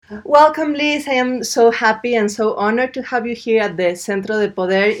Welcome, Liz. I am so happy and so honored to have you here at the Centro de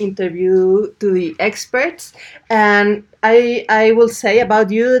Poder interview to the experts. And I will say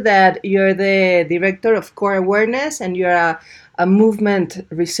about you that you're the director of core awareness and you're a movement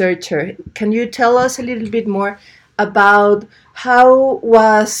researcher. Can you tell us a little bit more about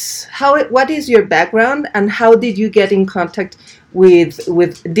what is your background and how did you get in contact with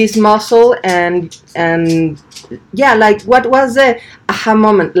this muscle and yeah, like what was the aha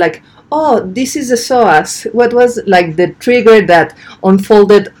moment, like, oh, this is a psoas? What was like the trigger that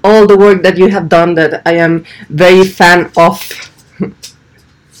unfolded all the work that you have done that I am very fan of?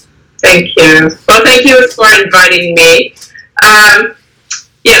 Thank you. Well, thank you for inviting me.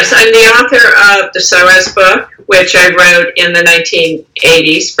 Yes, I'm the author of the Psoas Book, which I wrote in the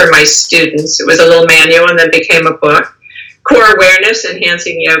 1980s for my students. It was a little manual and then became a book. Core Awareness,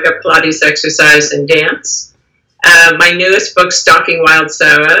 Enhancing Yoga, Pilates, Exercise, and Dance. My newest book, Stalking Wild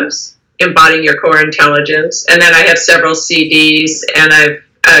Psoas, Embodying Your Core Intelligence. And then I have several CDs, and I've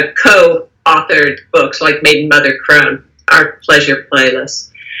co-authored books like Maiden Mother Crone, Our Pleasure Playlist.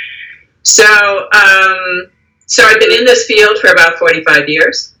 So I've been in this field for about 45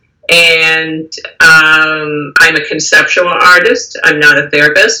 years, and I'm a conceptual artist. I'm not a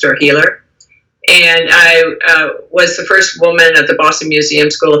therapist or healer. And I was the first woman at the Boston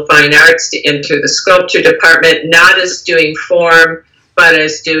Museum School of Fine Arts to enter the sculpture department, not as doing form, but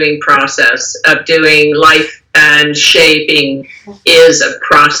as doing process, of doing life, and shaping is a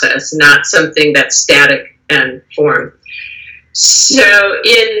process, not something that's static and form. So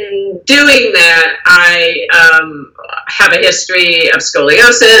in doing that, I have a history of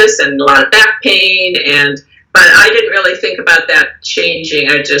scoliosis and a lot of back pain, but I didn't really think about that changing.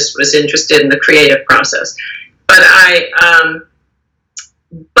 I just was interested in the creative process. But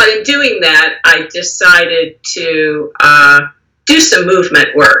in doing that, I decided to do some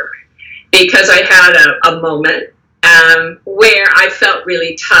movement work because I had a moment where I felt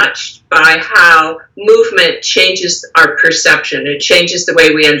really touched by how movement changes our perception. It changes the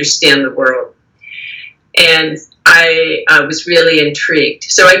way we understand the world. And I was really intrigued.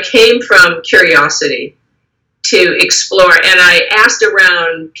 So I came from curiosity to explore, and I asked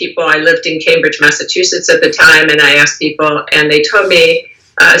around people. I lived in Cambridge, Massachusetts at the time, and I asked people, and they told me,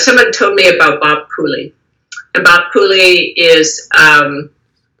 someone told me about Bob Cooley. And Bob Cooley is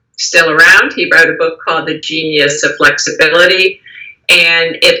still around. He wrote a book called The Genius of Flexibility,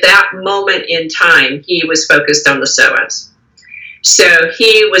 and at that moment in time, he was focused on the psoas. So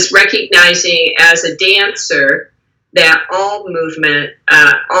he was recognizing as a dancer that all movement,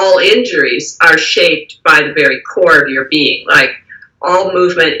 all injuries are shaped by the very core of your being. Like all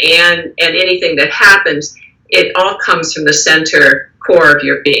movement and anything that happens, it all comes from the center core of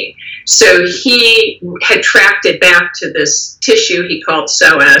your being. So he had tracked it back to this tissue he called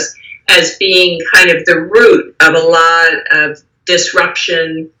psoas as being kind of the root of a lot of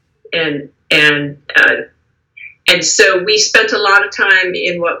disruption and so we spent a lot of time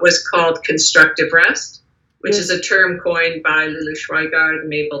in what was called constructive rest, which is a term coined by Lulu Schweigart and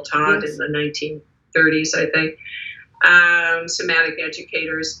Mabel Todd in the 1930s, I think. Somatic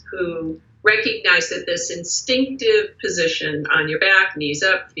educators who recognize that this instinctive position on your back, knees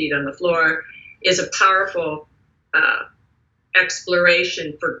up, feet on the floor, is a powerful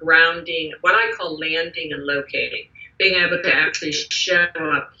exploration for grounding, what I call landing and locating, being able to actually show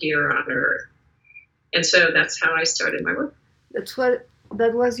up here on Earth. And so that's how I started my work.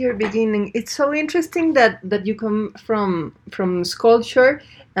 That was your beginning. It's so interesting that you come from sculpture,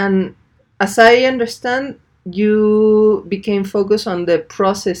 and as I understand, you became focused on the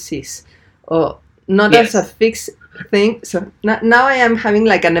processes, or not as a fixed thing. So now I am having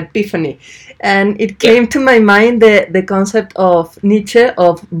like an epiphany, and it came to my mind the concept of Nietzsche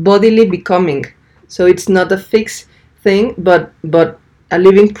of bodily becoming. So it's not a fixed thing, but a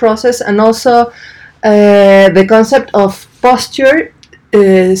living process, and also the concept of posture.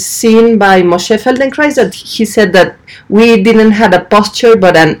 Seen by Moshe Feldenkrais, that he said that we didn't have a posture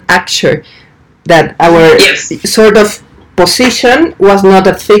but an acture, that our sort of position was not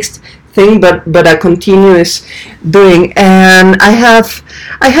a fixed thing but a continuous doing. And I have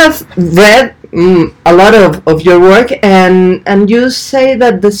read a lot of your work, and you say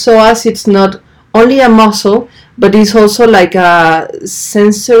that the psoas, it's not only a muscle but it's also like a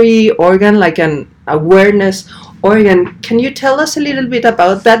sensory organ, like an awareness organ. Can you tell us a little bit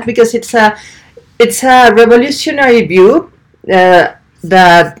about that? Because it's a revolutionary view that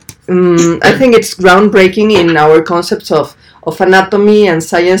I think it's groundbreaking in our concepts of anatomy and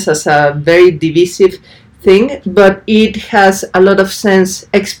science as a very divisive thing, but it has a lot of sense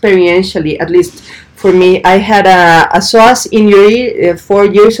experientially, at least for me. I had a psoas injury 4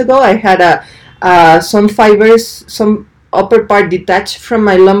 years ago. I had some fibers, some upper part detached from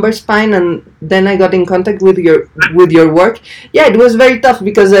my lumbar spine, and then I got in contact with your work. Yeah, it was very tough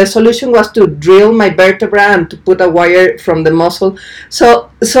because the solution was to drill my vertebra and to put a wire from the muscle. So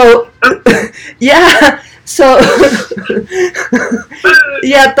yeah, so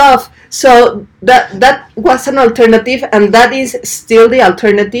yeah, tough. So that was an alternative, and that is still the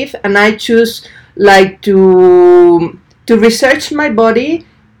alternative. And I choose like to research my body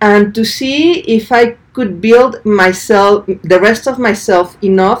and to see if I could build myself, the rest of myself,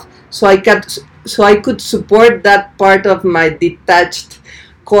 enough so I could support that part of my detached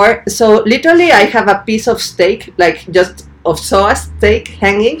core. So literally, I have a piece of steak, like just of psoas steak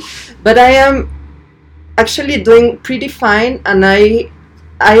hanging, but I am actually doing pretty fine, and I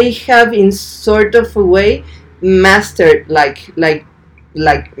have in sort of a way mastered like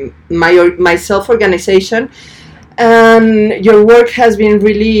my self organization. And your work has been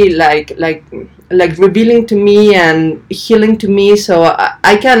really like revealing to me and healing to me. So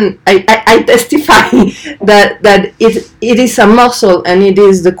I testify that it is a muscle, and it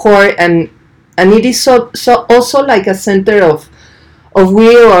is the core, and it is so also like a center of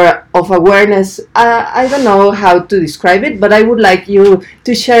will or of awareness. I don't know how to describe it, but I would like you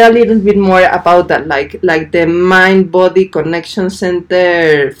to share a little bit more about that, like the mind body connection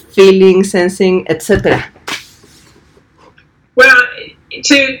center, feeling, sensing, etc. Well,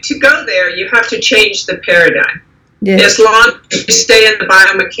 to go there, you have to change the paradigm. Yes. As long as you stay in the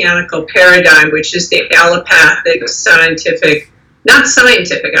biomechanical paradigm, which is the allopathic, scientific, not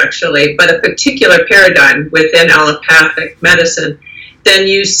scientific actually, but a particular paradigm within allopathic medicine, then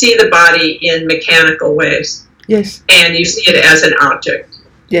you see the body in mechanical ways. Yes. And you see it as an object.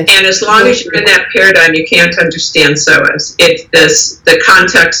 Yes. And as long as you're in that paradigm, you can't understand psoas. The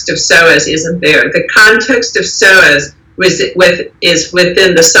context of psoas isn't there. The context of psoas is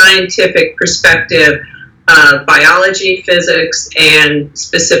within the scientific perspective of biology, physics, and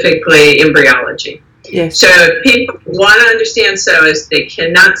specifically embryology. Yes. So if people want to understand psoas, they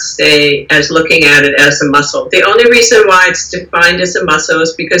cannot stay as looking at it as a muscle. The only reason why it's defined as a muscle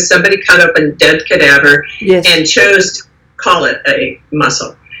is because somebody cut up a dead cadaver and chose to call it a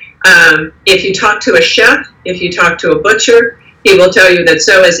muscle. If you talk to a chef, if you talk to a butcher, he will tell you that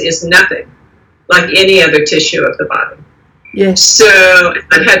psoas is nothing like any other tissue of the body. Yes. So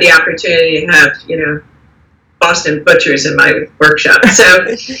I've had the opportunity to have, Boston butchers in my workshop. So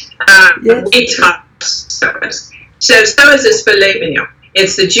we talk psoas. So psoas is filet mignon.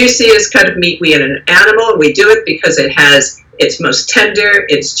 It's the juiciest cut of meat we eat in an animal. We do it because it's most tender,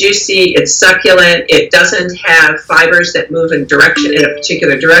 it's juicy, it's succulent, it doesn't have fibers that move in a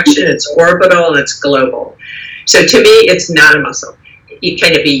particular direction. It's orbital and it's global. So to me, it's not a muscle.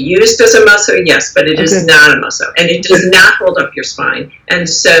 Can it be used as a muscle? Yes, but it is not a muscle, and it does not hold up your spine. And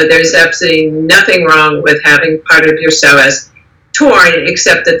so there's absolutely nothing wrong with having part of your psoas torn,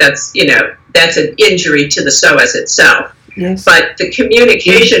 except that's an injury to the psoas itself. Yes. But the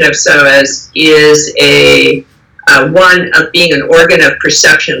communication of psoas is one of being an organ of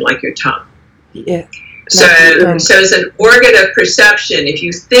perception, like your tongue. Yeah. So as an organ of perception, if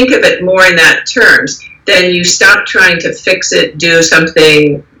you think of it more in that terms, then you stop trying to fix it, do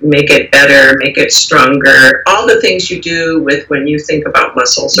something, make it better, make it stronger, all the things you do when you think about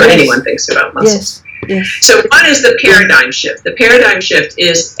muscles, or anyone thinks about muscles. Yes. So what is the paradigm shift? The paradigm shift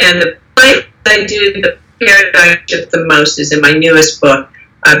is, and the place I do the paradigm shift the most is in my newest book,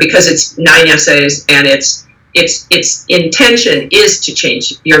 because it's 9 essays, and its intention is to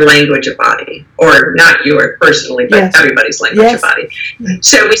change your language of body, or not your personally, but everybody's language of body.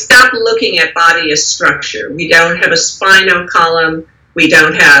 So we stop looking at body as structure. We don't have a spinal column. We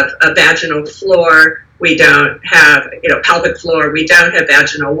don't have a vaginal floor. We don't have pelvic floor. We don't have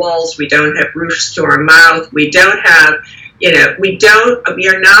vaginal walls. We don't have roofs to our mouth. We don't have we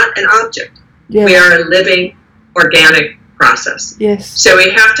are not an object. Yes. We are a living organic process. Yes. So we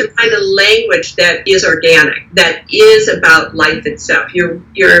have to find a language that is organic, that is about life itself. Your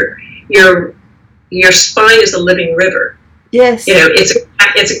spine is a living river. Yes.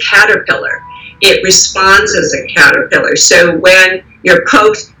 It's a caterpillar. It responds as a caterpillar. So when you're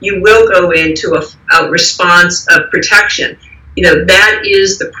poked, you will go into a response of protection. That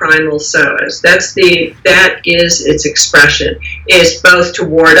is the primal psoas. That is its expression. It's both to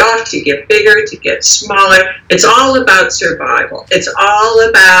ward off, to get bigger, to get smaller. It's all about survival. It's all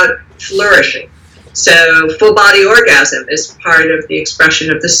about flourishing. So full body orgasm is part of the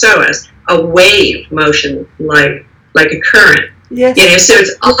expression of the psoas. A wave motion like a current. Yes. So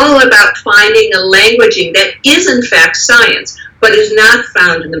it's all about finding a languaging that is in fact science, but is not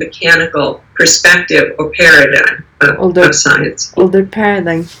found in the mechanical perspective or paradigm of science. Older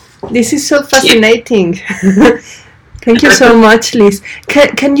paradigm. This is so fascinating. Yeah. Thank you so much, Liz.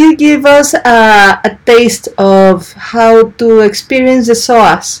 Can you give us a taste of how to experience the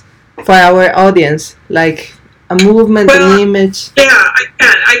psoas for our audience, like a movement, an image? Yeah, I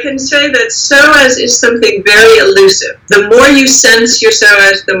can. I can say that psoas is something very elusive. The more you sense your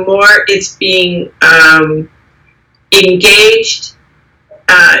psoas, the more it's being engaged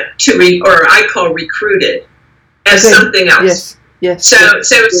or I call recruited as something else. Yes. Yes.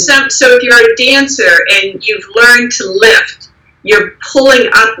 So if you're a dancer and you've learned to lift, you're pulling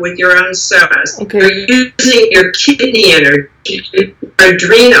up with your own psoas. Okay. You're using your kidney energy,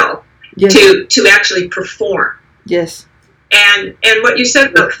 adrenal, to actually perform. Yes. And what you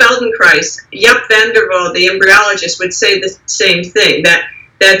said about Feldenkrais, Jupp van der Waal, the embryologist, would say the same thing, that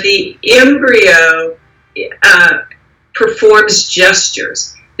the embryo performs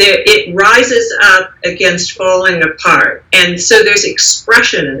gestures. It rises up against falling apart. And so there's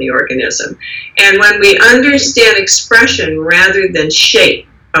expression in the organism. And when we understand expression rather than shape,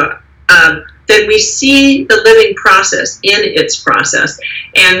 then we see the living process in its process.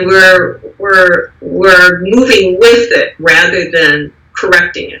 And we're moving with it rather than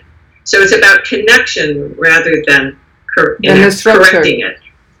correcting it. So it's about connection rather than correcting it.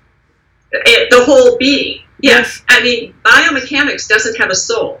 The whole being. Yes, I mean, biomechanics doesn't have a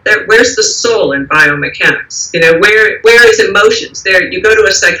soul. Where's the soul in biomechanics? Where is emotions? You go to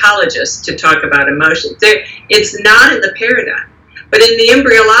a psychologist to talk about emotions. It's not in the paradigm. But in the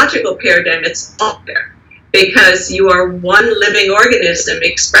embryological paradigm, it's all there. Because you are one living organism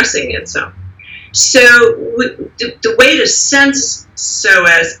expressing itself. So the way to sense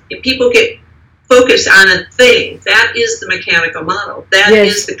psoas, if people get focused on a thing, that is the mechanical model. That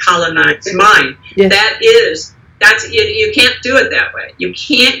is the colonized mind. Yes. You can't do it that way. You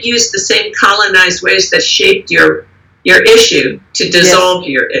can't use the same colonized ways that shaped your issue to dissolve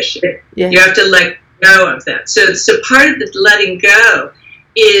your issue. Yes. You have to let go of that. So part of the letting go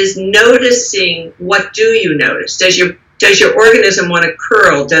is noticing, what do you notice? Does your organism want to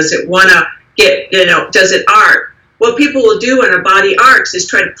curl? Does it want to does it arc? What people will do when a body arcs is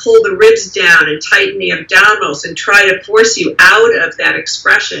try to pull the ribs down and tighten the abdominals and try to force you out of that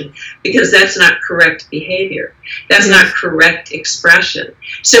expression, because that's not correct behavior. That's not correct expression.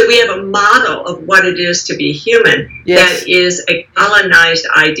 So we have a model of what it is to be human that is a colonized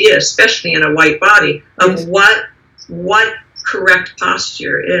idea, especially in a white body, of what correct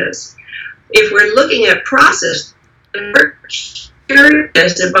posture is. If we're looking at process, we're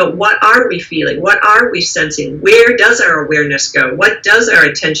curious about what are we feeling, what are we sensing, where does our awareness go, what does our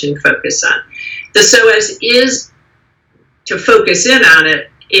attention focus on. The psoas is, to focus in on it,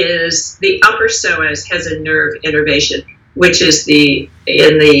 is the upper psoas has a nerve innervation, which is in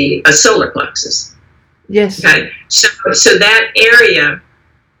the solar plexus. Yes. Okay. So that area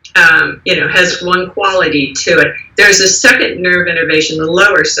has one quality to it. There's a second nerve innervation, the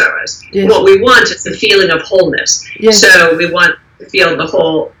lower psoas. Yes. What we want is the feeling of wholeness. Yes. So we want to feel the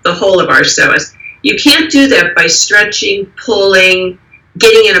whole of our psoas. You can't do that by stretching, pulling,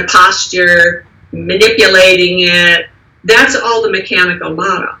 getting in a posture, manipulating it. That's all the mechanical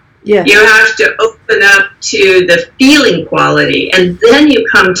model. Yeah. You have to open up to the feeling quality, and then you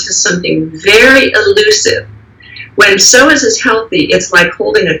come to something very elusive. When psoas is healthy, it's like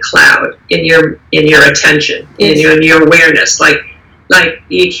holding a cloud in your attention, in your awareness. Like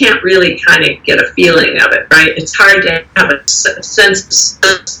you can't really kind of get a feeling of it, right? It's hard to have a sense of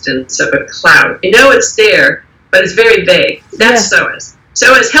substance of a cloud. You know it's there, but it's very vague. That's psoas.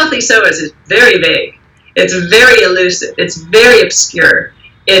 Healthy psoas is very vague. It's very elusive. It's very obscure.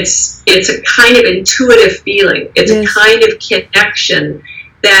 It's a kind of intuitive feeling. It's a kind of connection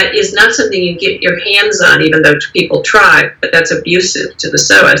that is not something you get your hands on, even though people try, but that's abusive to the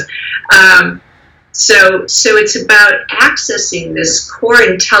psoas. So it's about accessing this core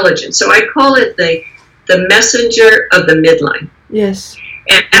intelligence. So I call it the messenger of the midline. Yes.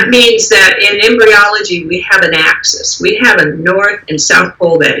 And that means that in embryology, we have an axis. We have a north and south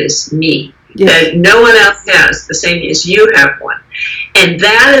pole that is me, that no one else has, the same as you have one. And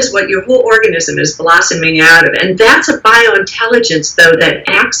that is what your whole organism is blossoming out of. And that's a biointelligence, though, that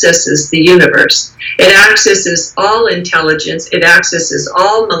accesses the universe. It accesses all intelligence. It accesses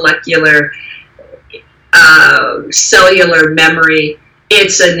all molecular, cellular memory.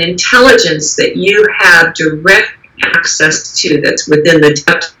 It's an intelligence that you have direct access to, that's within the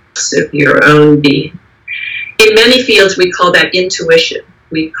depths of your own being. In many fields, we call that intuition.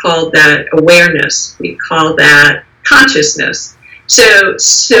 We call that awareness. We call that consciousness. So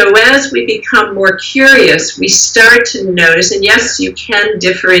as we become more curious, we start to notice, and yes, you can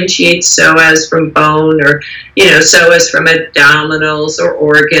differentiate psoas from bone, or psoas from abdominals or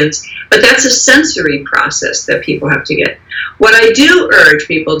organs, but that's a sensory process that people have to get. What I do urge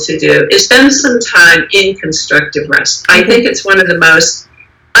people to do is spend some time in constructive rest. I think it's one of the most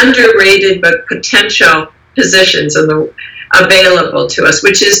underrated but potential positions available to us,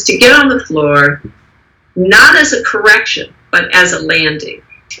 which is to get on the floor, not as a correction, but as a landing.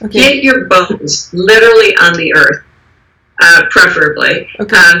 Get your bones literally on the earth, preferably,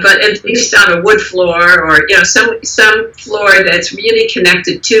 but at least on a wood floor, or some floor that's really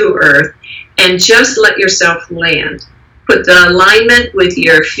connected to earth, and just let yourself land. Put the alignment with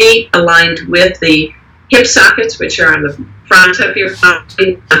your feet aligned with the hip sockets, which are on the front of your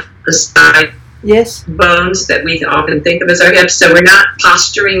body, the side bones that we often think of as our hips. So we're not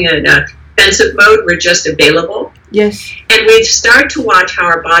posturing in a defensive mode, we're just available. Yes. And we start to watch how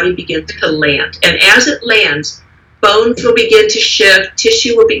our body begins to land. And as it lands, bones will begin to shift,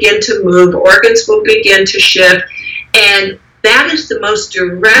 tissue will begin to move, organs will begin to shift. And that is the most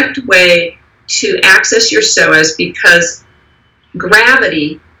direct way to access your psoas, because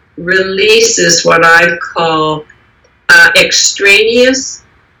gravity releases what I call extraneous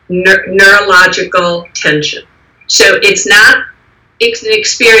neurological tension. So it's an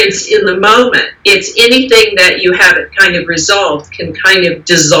experience in the moment. It's anything that you haven't kind of resolved can kind of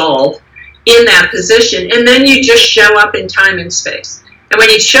dissolve in that position, and then you just show up in time and space. And when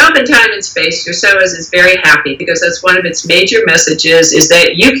you show up in time and space, your psoas is very happy, because that's one of its major messages, is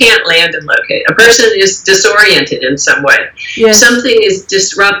that you can't land and locate. A person is disoriented in some way. Yes. Something is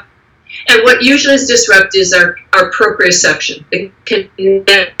disrupted. And what usually is disrupted is our proprioception, the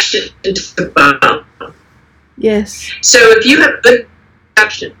connection to the bone. Yes. So if you have good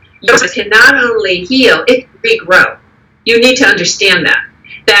perception, your psoas can not only heal, it can regrow. You need to understand that.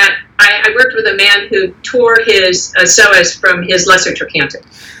 I worked with a man who tore his psoas from his lesser trochanter.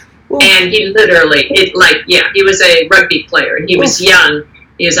 Ooh. And he literally, he was a rugby player, and he was young.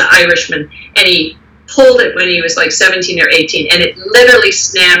 He was an Irishman, and he pulled it when he was like 17 or 18, and it literally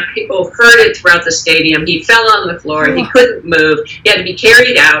snapped. People heard it throughout the stadium. He fell on the floor. He couldn't move. He had to be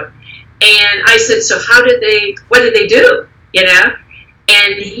carried out. And I said, so what did they do?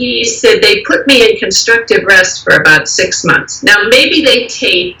 And he said, they put me in constructive rest for about 6 months. Now, maybe they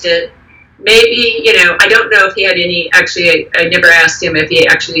taped it. Maybe, I don't know if he had any, actually, I never asked him if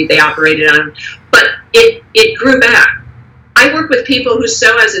they operated on him. But it grew back. I work with people whose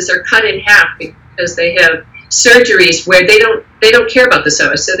psoas are cut in half because they have surgeries where they don't care about the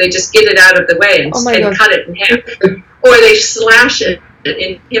psoas, so they just get it out of the way and cut it in half. Or they slash it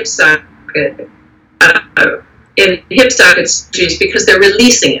in hip socket. In hip socket surgeries, because they're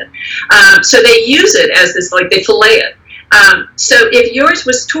releasing it. So they use it as this, they fillet it. So if yours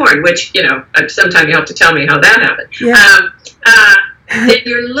was torn, which, sometime you have to tell me how that happened, then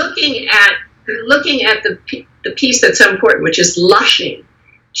you're looking at the piece that's so important, which is lushing,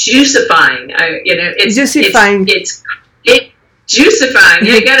 juicifying. It's juicifying. It's juicifying.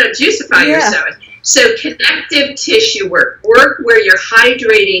 You got to juicify your psoas. So connective tissue work where you're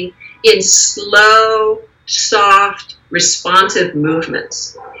hydrating in slow, soft, responsive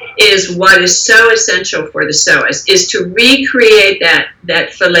movements is what is so essential for the psoas, is to recreate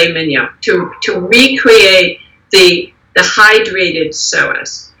that filet mignon, to recreate the hydrated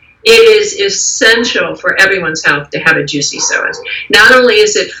psoas. It is essential for everyone's health to have a juicy psoas. Not only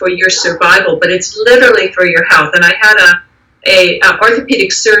is it for your survival, but it's literally for your health. And I had a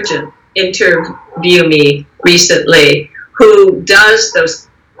orthopedic surgeon interview me recently who does those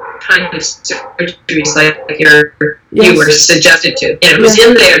kind of surgeries like you were suggested to, who's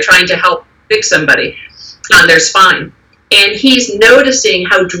in there trying to help fix somebody on their spine. And he's noticing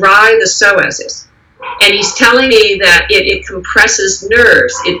how dry the psoas is. And he's telling me that it compresses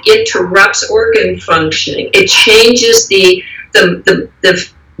nerves, it interrupts organ functioning, it changes the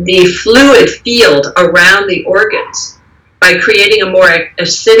fluid field around the organs by creating a more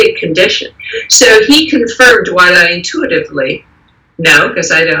acidic condition. So he confirmed what I intuitively know,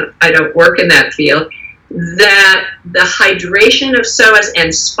 because I don't work in that field, that the hydration of psoas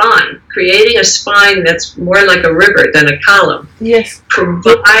and spine, creating a spine that's more like a river than a column,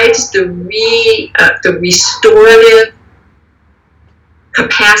 provides the restorative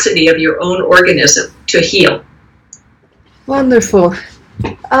capacity of your own organism to heal. Wonderful.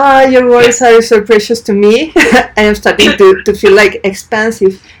 Your words are so precious to me. I am starting to feel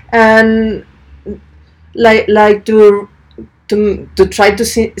expansive, and like to try to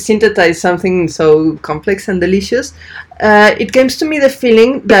synthesize something so complex and delicious. It comes to me the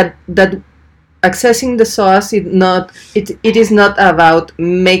feeling that accessing the Psoas, it is not about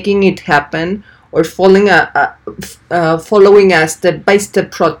making it happen or following a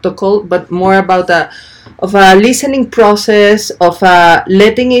step-by-step protocol, but more about a listening process, of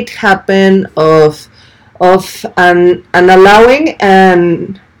letting it happen, of and allowing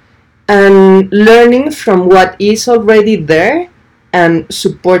and learning from what is already there and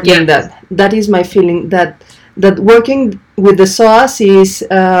supporting that. That is my feeling, that working with the Psoas is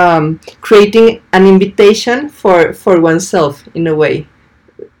creating an invitation for oneself in a way.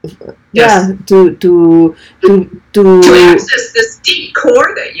 To access this deep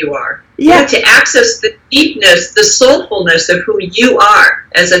core that you are. To access the deepness, the soulfulness of who you are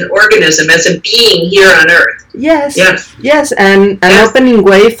as an organism, as a being here on Earth. And opening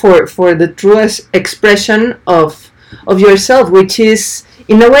way for the truest expression of yourself, which is,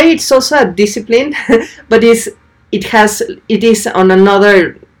 in a way, it's also a discipline, but it is on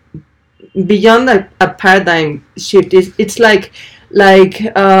another, beyond a paradigm shift. It's like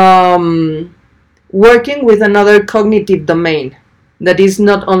working with another cognitive domain that is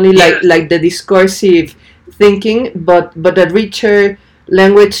not only like the discursive thinking, but a richer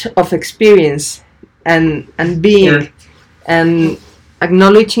language of experience and being, and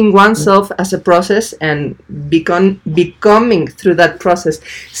acknowledging oneself as a process and becoming through that process.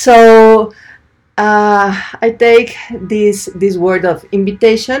 So I take this word of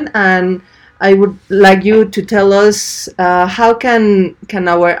invitation, and I would like you to tell us how can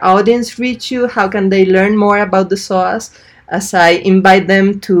our audience reach you? How can they learn more about the Psoas, as I invite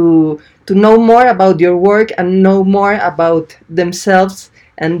them to know more about your work and know more about themselves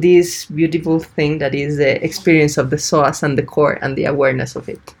and this beautiful thing that is the experience of the Psoas and the core and the awareness of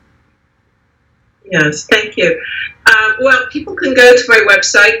it. Yes, thank you. Well, people can go to my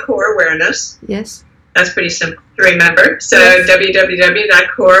website, Core Awareness. Yes. That's pretty simple to remember. So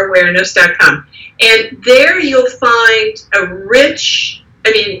www.coreawareness.com. And there you'll find a rich,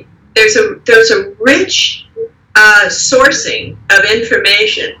 there's a rich sourcing of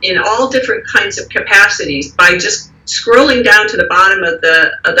information in all different kinds of capacities. By just scrolling down to the bottom of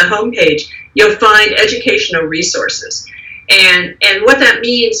the homepage, you'll find educational resources. And what that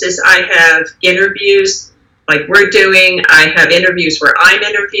means is I have interviews like we're doing. I have interviews where I'm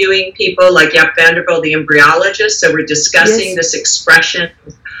interviewing people like Jaap Vanderbilt, the embryologist. So we're discussing this expression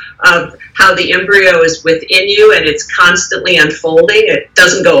of how the embryo is within you and it's constantly unfolding. It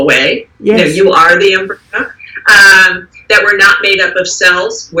doesn't go away. You are the embryo. That we're not made up of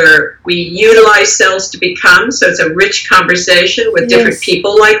cells, where we utilize cells to become. So it's a rich conversation with different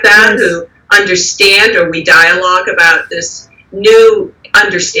people like that who understand, or we dialogue about this new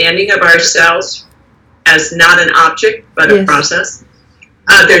understanding of ourselves as not an object, but a process.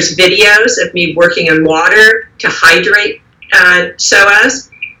 There's videos of me working in water to hydrate Psoas,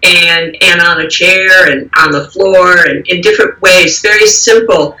 and on a chair and on the floor and in different ways, very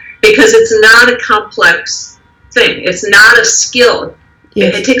simple, because it's not a complex thing. It's not a skill.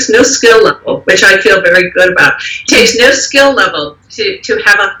 It takes no skill level, which I feel very good about. It takes no skill level to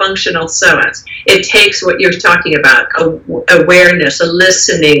have a functional Psoas. It takes what you're talking about, awareness, a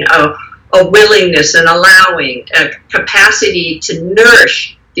listening, a willingness, and allowing, a capacity to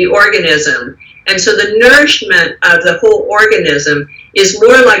nourish the organism. And so the nourishment of the whole organism is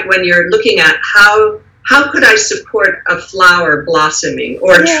more like when you're looking at how could I support a flower blossoming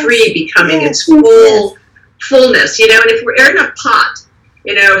or a tree becoming its fullness, and if we're in a pot,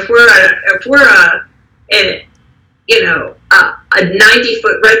 if we're a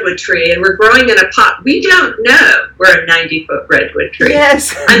 90-foot redwood tree and we're growing in a pot, we don't know we're a 90-foot redwood tree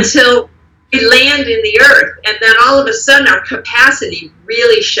until we land in the earth, and then all of a sudden our capacity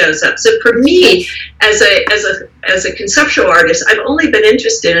really shows up. So for me, as a conceptual artist, I've only been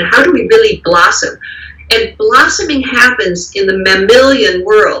interested in how do we really blossom. And blossoming happens in the mammalian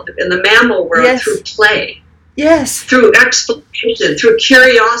world, in the mammal world, through play. Through exploration, through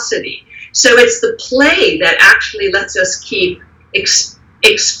curiosity. So it's the play that actually lets us keep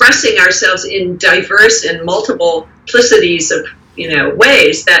expressing ourselves in diverse and multiplicities of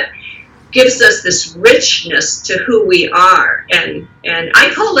ways that gives us this richness to who we are. And I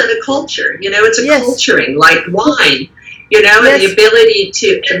call it a culture. It's a culturing, like wine. And the ability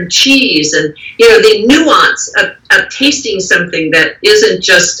and cheese, and the nuance of tasting something that isn't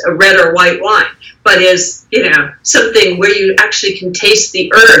just a red or white wine, but is something where you actually can taste the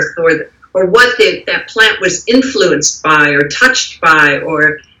earth or what that plant was influenced by or touched by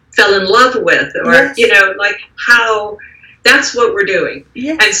or fell in love with, or like how. That's what we're doing.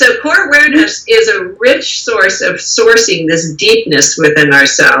 And so core awareness is a rich source of sourcing this deepness within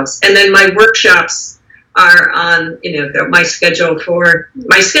ourselves. And then my workshops are on, my schedule for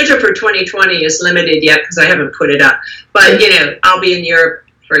 2020 is limited yet because I haven't put it up. But, I'll be in Europe,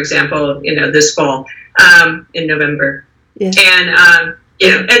 for example, this fall, in November. Yes. And,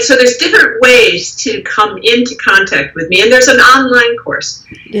 and so there's different ways to come into contact with me. And there's an online course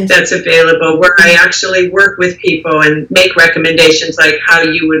that's available where I actually work with people and make recommendations like how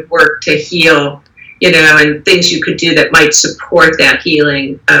you would work to heal, and things you could do that might support that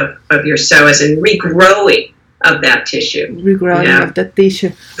healing of your psoas and regrowing of that tissue. Regrowing of that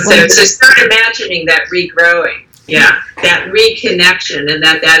tissue. So start imagining that regrowing. Yeah, that reconnection and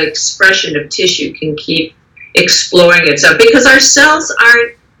that expression of tissue can keep exploring itself, because our cells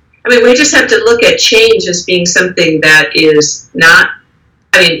aren't, we just have to look at change as being something that is not,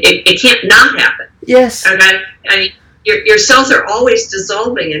 it can't not happen. Yes. Okay? Your cells are always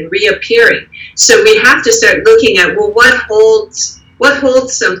dissolving and reappearing. So we have to start looking at, well, what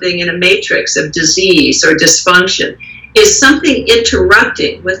holds something in a matrix of disease or dysfunction? Is something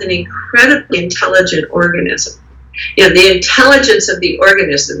interrupting with an incredibly intelligent organism? The intelligence of the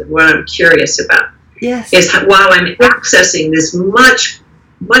organism is what I'm curious about. Yes. Is while I'm accessing this much,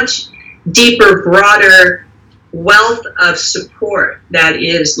 much deeper, broader wealth of support that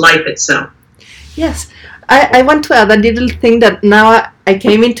is life itself. Yes. I want to add a little thing that now I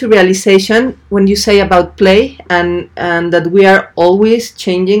came into realization when you say about play and that we are always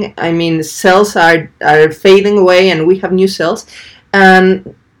changing. Cells are fading away and we have new cells.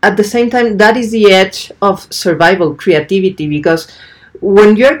 And at the same time, that is the edge of survival, creativity, because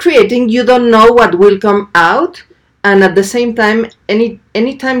when you're creating, you don't know what will come out, and at the same time,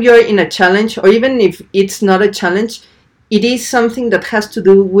 anytime you're in a challenge, or even if it's not a challenge, it is something that has to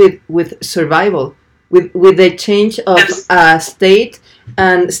do with survival, with the change of state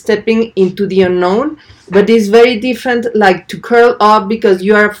and stepping into the unknown. But it's very different, like to curl up because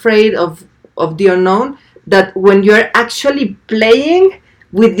you are afraid of the unknown, that when you're actually playing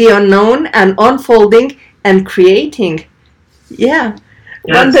with the unknown and unfolding and creating. Yeah.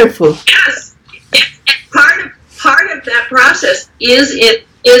 Yes. Wonderful. Yes. And part of that process is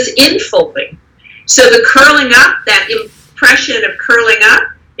infolding. So the curling up, that impression of curling up,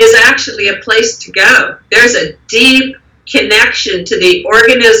 is actually a place to go. There's a deep connection to the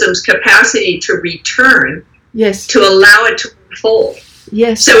organism's capacity to return. Yes. To allow it to unfold.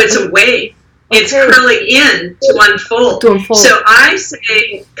 Yes. So it's a wave. Okay. It's curling in to unfold. So I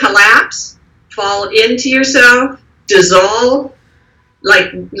say collapse, fall into yourself, dissolve,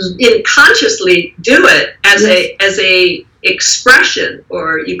 like consciously do it as a expression,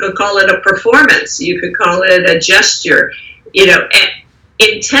 or you could call it a performance, you could call it a gesture.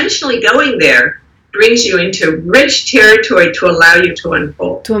 Intentionally going there brings you into rich territory to allow you to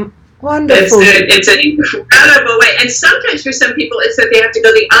unfold. Wonderful. It's an incredible way. And sometimes for some people it's that they have to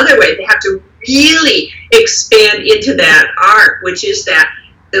go the other way. They have to really expand into that arc, which is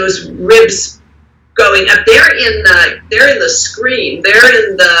those ribs going up. They're in the scream. They're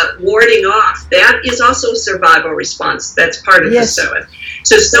in the warding off. That is also a survival response. That's part of the psoas.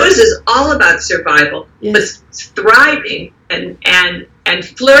 So psoas is all about survival, but thriving and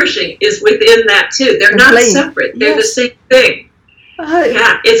flourishing is within that too. They're not separate. They're the same thing.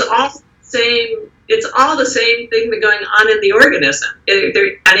 It's all the same thing that's going on in the organism, and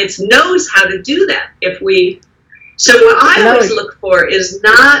it knows how to do that. So what I always look for is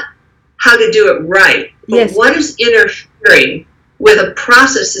not how to do it right, but what is interfering with a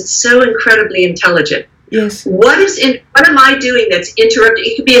process that's so incredibly intelligent. Yes. What am I doing that's interrupting?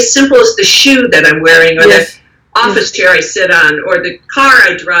 It could be as simple as the shoe that I'm wearing, or the office chair I sit on, or the car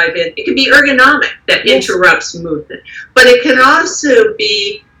I drive in. It could be ergonomic that interrupts movement. But it can also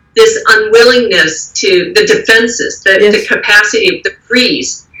be this unwillingness to the defenses, the capacity of the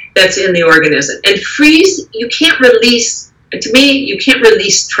freeze that's in the organism. And freeze, you can't release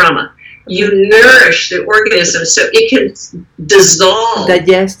trauma. You nourish the organism so it can dissolve,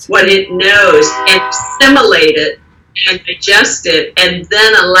 digest what it knows, and assimilate it and digest it, and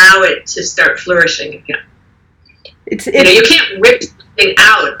then allow it to start flourishing again. You can't rip something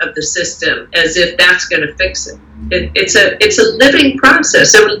out of the system as if that's going to fix it. It's a living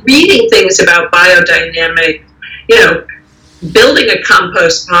process. So reading things about biodynamic, building a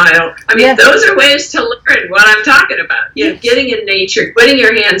compost pile. Those are ways to learn what I'm talking about. Getting in nature, putting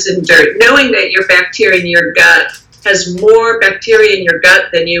your hands in dirt, knowing that your bacteria in your gut has more bacteria in your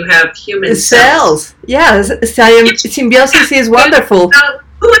gut than you have human cells. Yes, symbiosis is wonderful.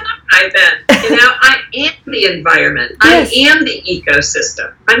 Who am I then? I am the environment. I am the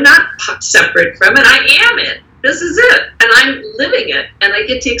ecosystem. I'm not separate from it. I am it. This is it. And I'm living it. And I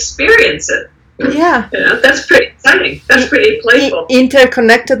get to experience it. Yeah. That's pretty exciting. That's pretty playful.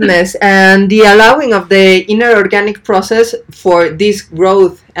 Interconnectedness and the allowing of the inner organic process for this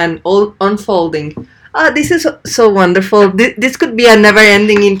growth and all unfolding. This is so wonderful. This could be a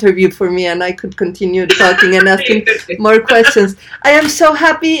never-ending interview for me, and I could continue talking and asking more questions. I am so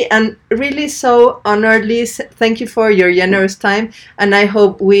happy and really so honored, Liz. Thank you for your generous time, and I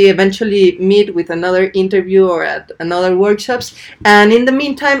hope we eventually meet with another interview or at another workshops. And in the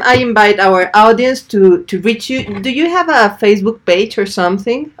meantime, I invite our audience to reach you. Do you have a Facebook page or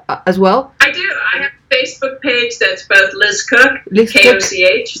something as well? I do. I have a Facebook page that's both Liz Koch,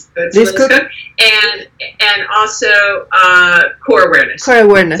 K-O-C-H, Liz Koch, and also Core Awareness. Core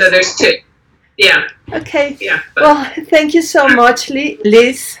Awareness. So there's two. Yeah. Okay. Yeah. Well, thank you so much,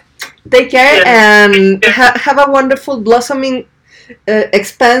 Liz. Take care and have a wonderful, blossoming,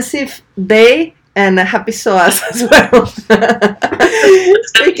 expansive day and a happy Psoas as well.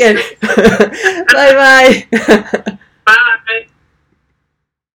 Take care. Bye-bye.